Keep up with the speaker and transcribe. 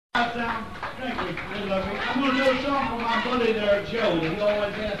Thank you. Good luck. I'm going to do a song for my buddy there, Joe. He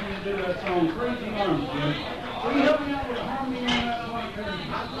always asks me to do that song, Crazy Arms, Joe. Will you help me out with a harmony on that one?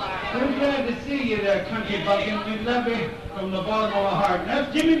 We're glad to see you there, country bucking. We love you from the bottom of our heart.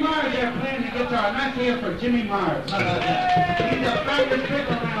 That's Jimmy Meyers there playing the guitar. Nice here for Jimmy Meyers. How about that? He's a fabulous pick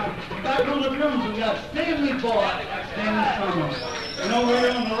around. Back on the drums, we got Stanley Boy. Stanley Summers. And over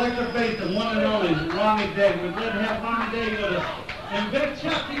here on the electric bass, the one and only Ronnie Day. We're glad to have Ronnie Day with us. And Big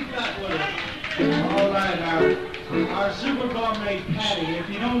Chuck, he's back with us. All right, our super gourmet Patty. If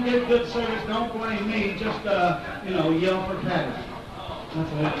you don't get good service, don't blame me. Just, yell for Patty. That's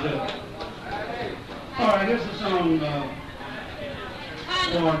what we do. All right, here's a song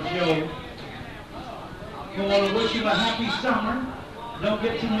for Joe. We want to wish you a happy summer. Don't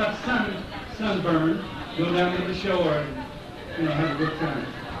get too much sunburn. Go down to the shore and, have a good time.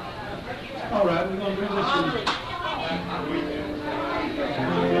 All right, we're going to do this one.